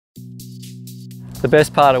The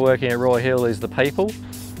best part of working at Roy Hill is the people.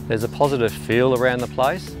 There's a positive feel around the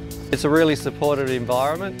place. It's a really supportive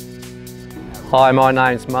environment. Hi, my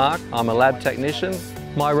name's Mark. I'm a lab technician.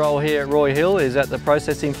 My role here at Roy Hill is at the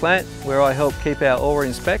processing plant where I help keep our ore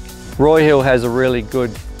in spec. Roy Hill has a really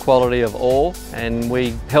good quality of ore and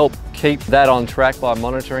we help keep that on track by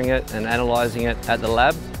monitoring it and analysing it at the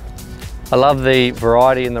lab. I love the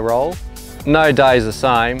variety in the role. No day is the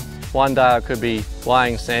same. One day I could be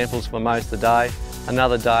weighing samples for most of the day.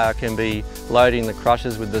 Another day I can be loading the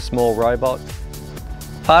crushers with the small robot.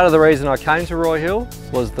 Part of the reason I came to Roy Hill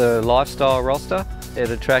was the lifestyle roster.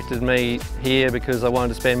 It attracted me here because I wanted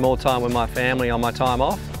to spend more time with my family on my time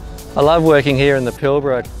off. I love working here in the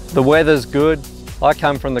Pilbara. The weather's good. I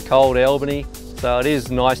come from the cold Albany, so it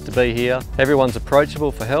is nice to be here. Everyone's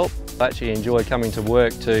approachable for help. I actually enjoy coming to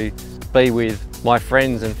work to be with my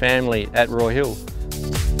friends and family at Roy Hill.